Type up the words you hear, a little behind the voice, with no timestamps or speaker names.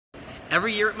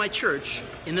Every year at my church,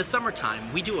 in the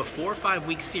summertime, we do a 4 or 5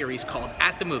 week series called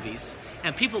At the Movies,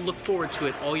 and people look forward to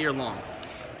it all year long.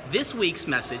 This week's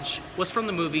message was from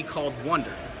the movie called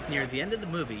Wonder. Near the end of the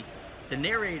movie, the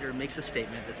narrator makes a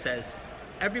statement that says,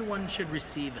 everyone should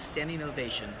receive a standing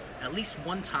ovation at least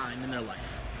one time in their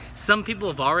life. Some people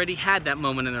have already had that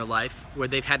moment in their life where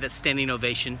they've had that standing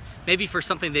ovation, maybe for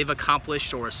something they've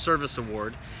accomplished or a service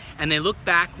award, and they look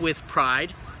back with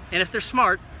pride, and if they're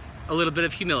smart, a little bit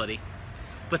of humility.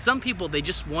 But some people, they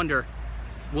just wonder,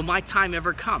 will my time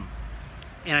ever come?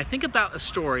 And I think about a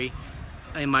story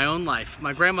in my own life.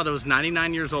 My grandmother was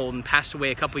 99 years old and passed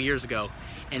away a couple years ago,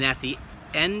 and at the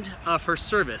end of her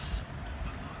service,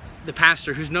 the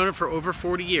pastor, who's known her for over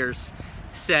 40 years,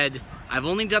 said, I've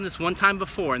only done this one time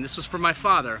before, and this was for my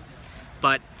father,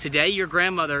 but today your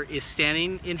grandmother is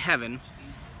standing in heaven,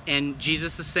 and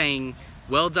Jesus is saying,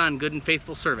 well done, good and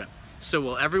faithful servant. So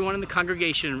will everyone in the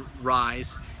congregation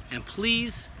rise, and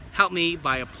please help me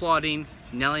by applauding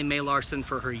Nellie Mae Larson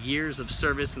for her years of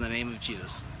service in the name of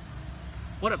Jesus.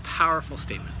 What a powerful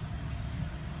statement.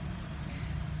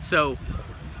 So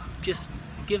just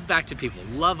give back to people,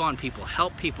 love on people,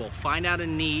 help people, find out a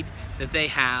need that they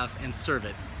have and serve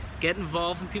it. Get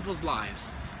involved in people's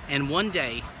lives, and one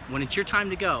day, when it's your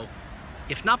time to go,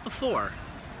 if not before,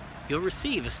 you'll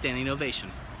receive a standing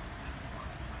ovation.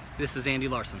 This is Andy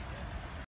Larson.